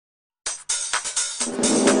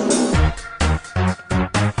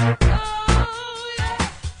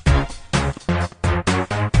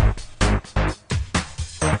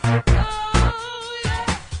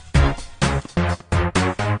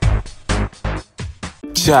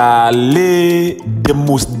Charlie, the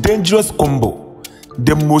most dangerous combo,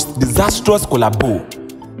 the most disastrous collabo,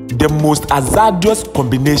 the most hazardous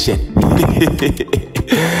combination.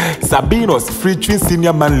 Sabinus featuring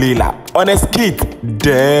SeniorMan Layla on a skit.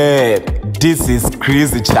 Damn, this is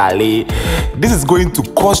crazy, Charlie. This is going to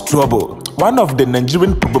cause trouble. One of the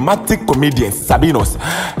Nigerian problematic comedians, Sabinus,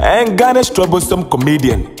 and Ghana's troublesome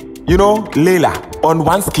comedian, you know, Layla, on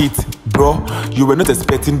one skit. Bro, you were not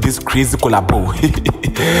expecting this crazy collabo.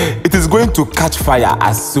 It is going to catch fire,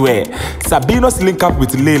 I swear. Sabinus link up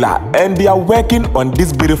with Layla and they are working on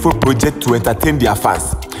this beautiful project to entertain their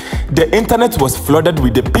fans. The internet was flooded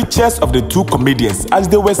with the pictures of the two comedians as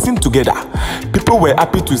they were seen together. People were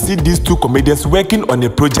happy to see these two comedians working on a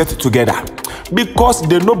project together because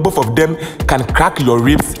they know both of them can crack your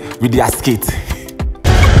ribs with their skit.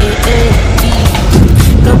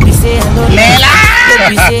 Layla! Don't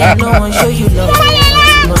be say I don't want show you love.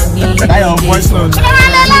 Money, don't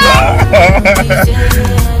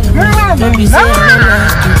be say I don't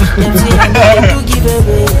like you. Them say I don't give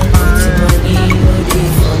away. Money, no day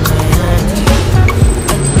for my hand.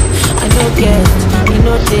 I don't get, you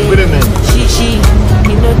know day. She,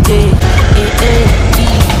 you know day.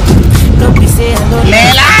 Don't be say I don't like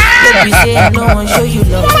you. Don't be say I don't want show you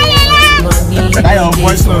love. Money, don't be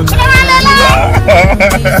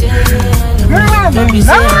say don't be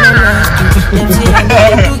say I don't like you. Them say I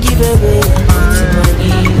don't give away.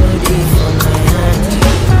 Money, no day for my hand.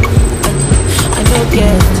 I don't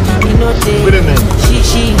get, you know day.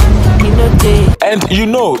 She, you know day. And you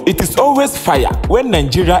know, it is always fire when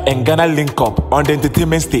Nigeria and Ghana link up on the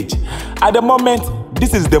entertainment stage. At the moment,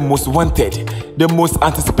 this is the most wanted, the most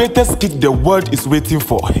anticipated skit the world is waiting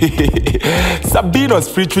for. Sabinus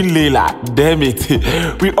featuring Layla. Damn it.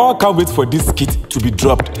 We all can't wait for this skit to be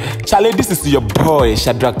dropped. Charlie, this is your boy,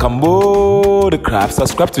 Shadrakambo the Crab.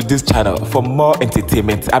 Subscribe to this channel for more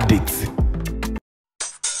entertainment updates.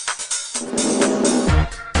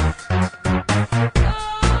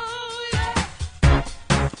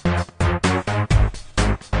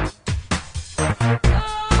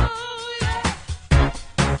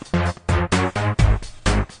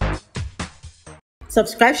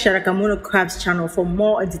 Subscribe Shadrakambo the Crab's channel for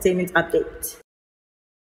more entertainment updates.